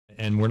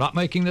and we're not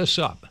making this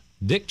up,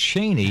 Dick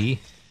Cheney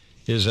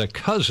is a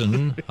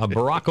cousin of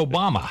Barack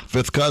Obama.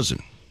 Fifth cousin.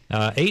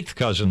 Eighth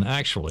cousin,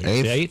 actually.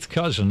 Eighth? The eighth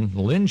cousin.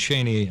 Lynn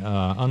Cheney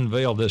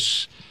unveiled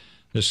this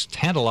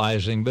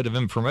tantalizing bit of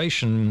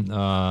information,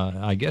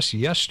 I guess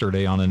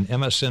yesterday on an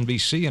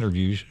MSNBC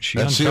interview.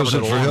 That seals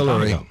it for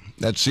Hillary.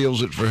 That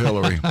seals it for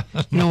Hillary.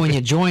 When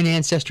you join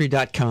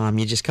Ancestry.com,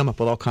 you just come up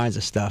with all kinds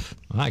of stuff.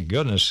 My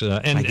goodness.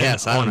 And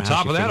on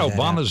top of that,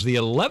 Obama's the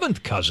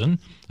 11th cousin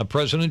of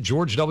President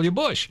George W.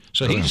 Bush.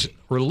 So he's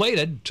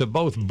related to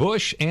both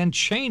Bush and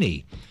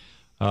Cheney,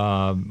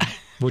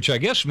 which I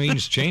guess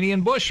means Cheney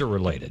and Bush are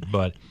related.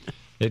 But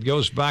it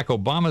goes back.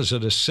 Obama's a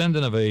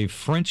descendant of a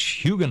French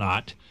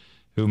Huguenot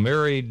who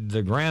married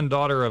the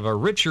granddaughter of a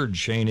Richard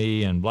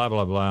Cheney, and blah,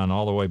 blah, blah, and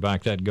all the way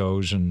back that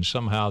goes. And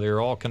somehow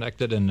they're all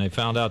connected, and they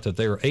found out that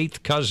they're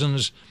eighth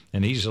cousins,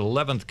 and he's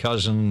 11th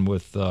cousin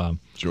with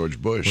George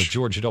Bush. With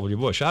George W.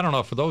 Bush. I don't know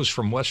if those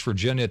from West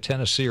Virginia,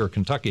 Tennessee, or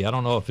Kentucky, I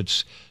don't know if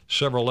it's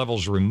several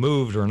levels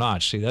removed or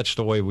not. See, that's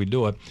the way we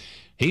do it.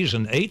 He's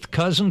an eighth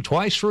cousin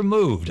twice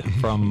removed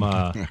from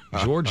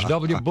George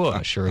W.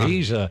 Bush, or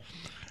he's a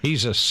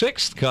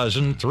sixth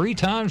cousin 3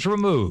 times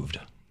removed.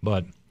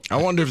 But I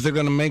wonder if they're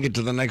going to make it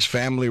to the next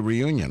family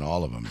reunion,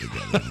 all of them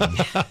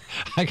together.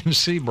 I can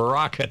see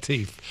Barack at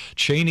the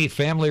Cheney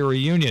family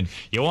reunion.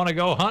 You want to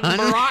go hunting,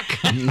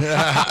 Barack?